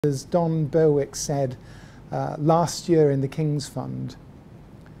As Don Berwick said last year in the King's Fund,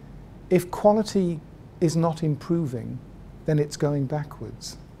 if quality is not improving, then it's going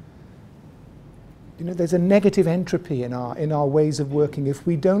backwards. You know, there's a negative entropy in our ways of working. If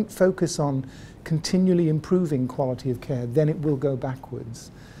we don't focus on continually improving quality of care, then it will go backwards.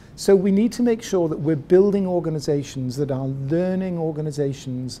 So we need to make sure that we're building organizations that are learning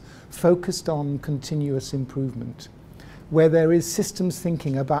organizations focused on continuous improvement, where there is systems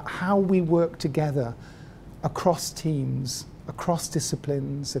thinking about how we work together across teams, across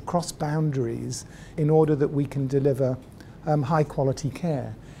disciplines, across boundaries, in order that we can deliver high quality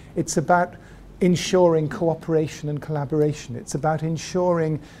care. It's about ensuring cooperation and collaboration. It's about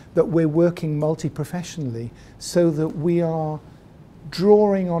ensuring that we're working multi-professionally so that we are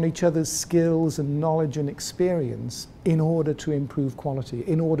drawing on each other's skills and knowledge and experience in order to improve quality,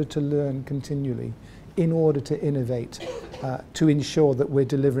 in order to learn continually, in order to innovate, to ensure that we're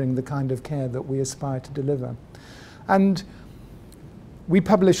delivering the kind of care that we aspire to deliver. And we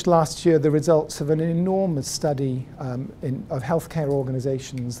published last year the results of an enormous study of healthcare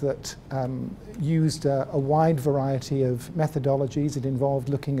organizations that used a wide variety of methodologies. It involved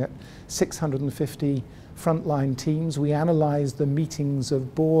looking at 650 frontline teams. We analyzed the meetings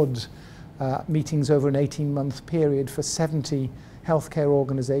of board meetings over an 18-month period for 70 healthcare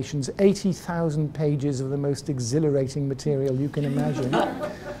organizations, 80,000 pages of the most exhilarating material you can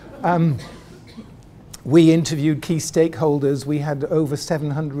imagine. We interviewed key stakeholders. We had over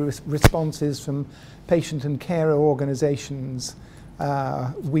 700 responses from patient and carer organizations.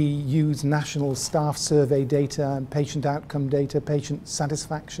 We used national staff survey data, patient outcome data, patient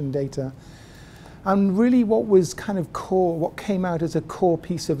satisfaction data. And really what was kind of core, what came out as a core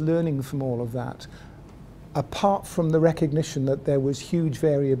piece of learning from all of that, apart from the recognition that there was huge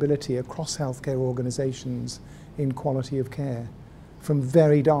variability across healthcare organizations in quality of care, from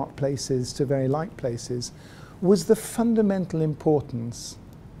very dark places to very light places, was the fundamental importance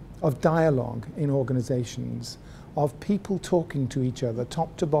of dialogue in organizations, of people talking to each other,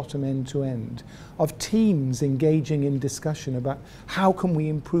 top to bottom, end to end, of teams engaging in discussion about how can we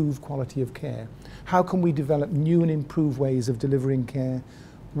improve quality of care, how can we develop new and improved ways of delivering care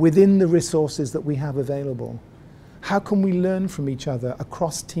within the resources that we have available. How can we learn from each other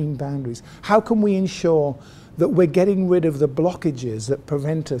across team boundaries? How can we ensure that we're getting rid of the blockages that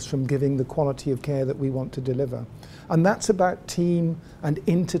prevent us from giving the quality of care that we want to deliver? And that's about team and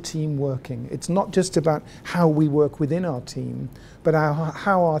inter-team working. It's not just about how we work within our team, but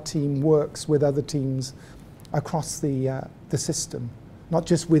how our team works with other teams across the system, not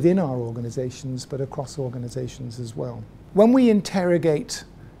just within our organizations, but across organizations as well. When we interrogate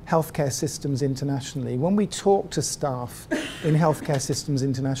healthcare systems internationally, when we talk to staff in healthcare systems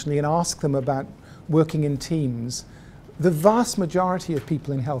internationally and ask them about working in teams, the vast majority of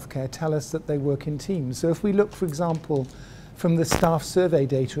people in healthcare tell us that they work in teams. So if we look, for example, from the staff survey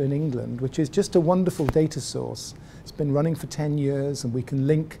data in England, which is just a wonderful data source, it's been running for 10 years, and we can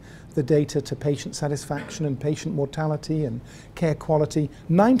link the data to patient satisfaction and patient mortality and care quality.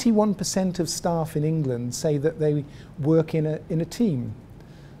 91% of staff in England say that they work in a team.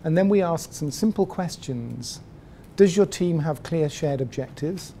 And then we ask some simple questions. Does your team have clear shared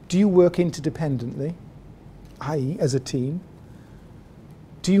objectives? Do you work interdependently, i.e. as a team?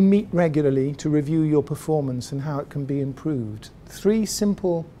 Do you meet regularly to review your performance and how it can be improved? 3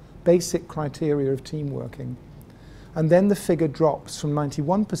 simple, basic criteria of team working. And then the figure drops from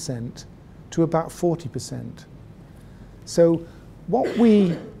 91% to about 40%. So what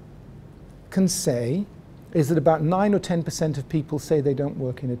we can say is that about 9 or 10% of people say they don't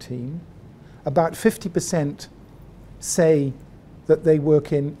work in a team. About 50% say that they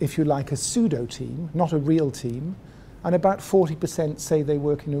work in, if you like, a pseudo team, not a real team, and about 40% say they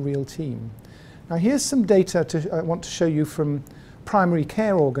work in a real team. Now here's some data I want to show you from primary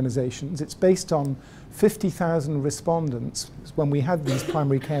care organizations. It's based on 50,000 respondents when we had these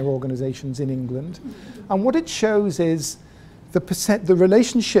primary care organizations in England. And what it shows is the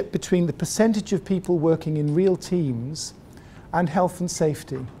relationship between the percentage of people working in real teams and health and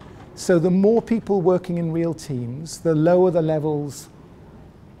safety. So the more people working in real teams, the lower the levels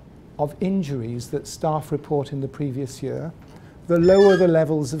of injuries that staff report in the previous year, the lower the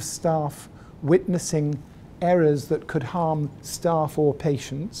levels of staff witnessing errors that could harm staff or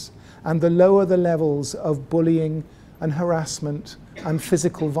patients, and the lower the levels of bullying and harassment and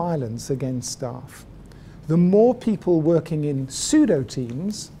physical violence against staff. The more people working in pseudo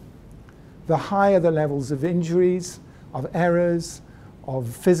teams, the higher the levels of injuries, of errors,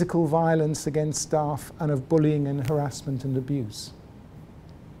 of physical violence against staff, and of bullying and harassment and abuse.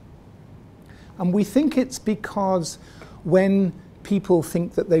 And we think it's because when people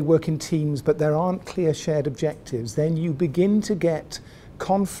think that they work in teams but there aren't clear shared objectives, then you begin to get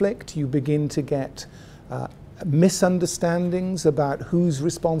conflict, you begin to get misunderstandings about who's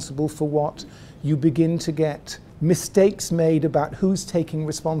responsible for what, you begin to get mistakes made about who's taking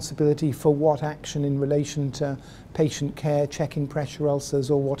responsibility for what action in relation to patient care, checking pressure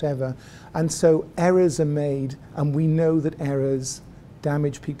ulcers or whatever. And so errors are made, and we know that errors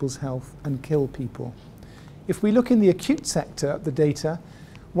damage people's health and kill people. If we look in the acute sector, the data,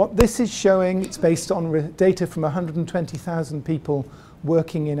 what this is showing, it's based on data from 120,000 people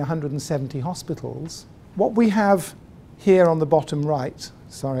working in 170 hospitals. What we have here on the bottom right,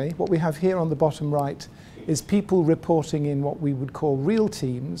 is people reporting in what we would call real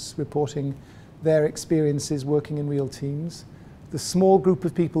teams, reporting their experiences working in real teams. The small group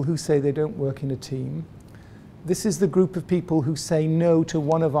of people who say they don't work in a team. This is the group of people who say no to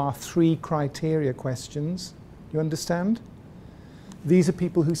one of our 3 criteria questions. You understand? These are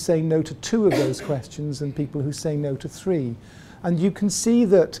people who say no to 2 of those questions and people who say no to 3. And you can see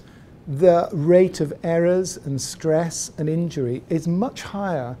that the rate of errors and stress and injury is much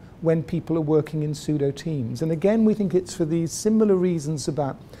higher when people are working in pseudo teams. And again, we think it's for these similar reasons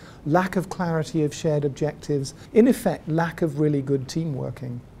about lack of clarity of shared objectives, in effect, lack of really good team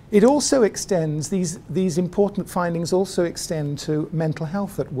working. It also extends, these important findings also extend to mental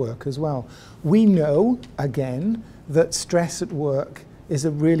health at work as well. We know, again, that stress at work is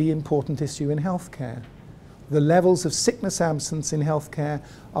a really important issue in healthcare. The levels of sickness absence in healthcare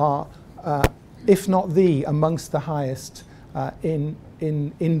are, if not amongst the highest in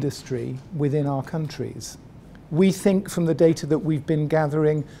industry within our countries. We think from the data that we've been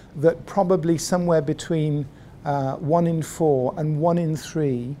gathering that probably somewhere between 1 in 4 and 1 in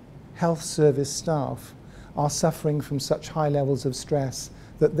 3 health service staff are suffering from such high levels of stress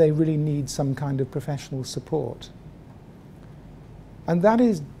that they really need some kind of professional support. And that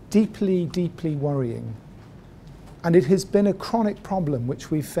is deeply, deeply worrying. And it has been a chronic problem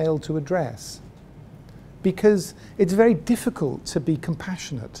which we've failed to address, because it's very difficult to be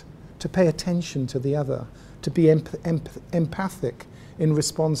compassionate, to pay attention to the other, to be empathic in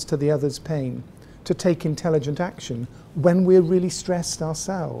response to the other's pain, to take intelligent action when we're really stressed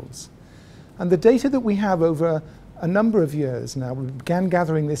ourselves. And the data that we have over a number of years now, we began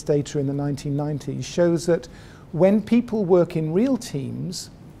gathering this data in the 1990s, shows that when people work in real teams,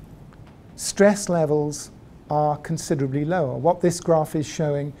 stress levels are considerably lower. What this graph is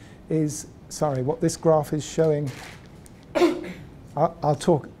showing is, I'll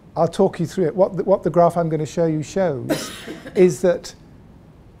talk you through it. What the graph I'm going to show you shows is that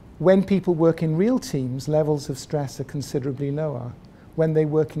when people work in real teams, levels of stress are considerably lower. When they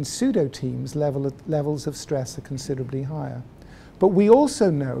work in pseudo teams, levels of stress are considerably higher. But we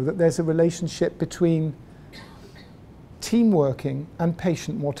also know that there's a relationship between team working and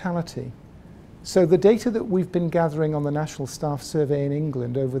patient mortality. So the data that we've been gathering on the National Staff Survey in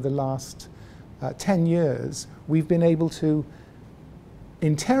England over the last 10 years, we've been able to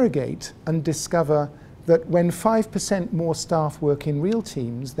interrogate and discover that when 5% more staff work in real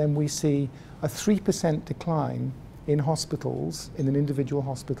teams, then we see a 3% decline in hospitals, in an individual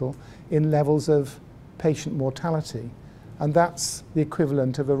hospital, in levels of patient mortality. And that's the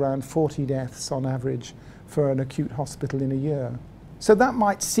equivalent of around 40 deaths on average for an acute hospital in a year. So that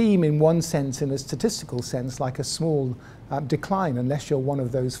might seem, in one sense, in a statistical sense, like a small decline, unless you're one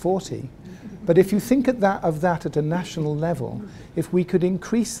of those 40. But if you think of that at a national level, if we could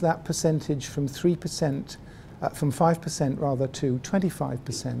increase that percentage from 3%, from 5% rather, to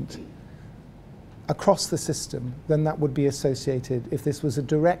 25% across the system, then that would be associated, if this was a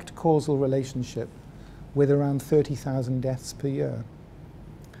direct causal relationship, with around 30,000 deaths per year.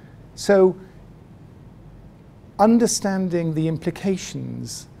 So understanding the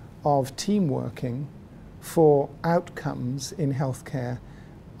implications of team working for outcomes in healthcare,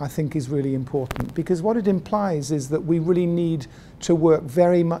 I think, is really important, because what it implies is that we really need to work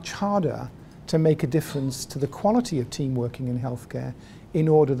very much harder to make a difference to the quality of team working in healthcare in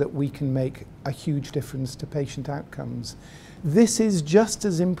order that we can make a huge difference to patient outcomes. This is just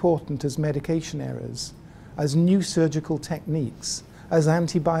as important as medication errors, as new surgical techniques, as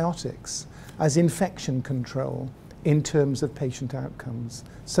antibiotics, as infection control in terms of patient outcomes.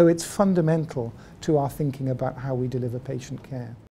 So it's fundamental to our thinking about how we deliver patient care.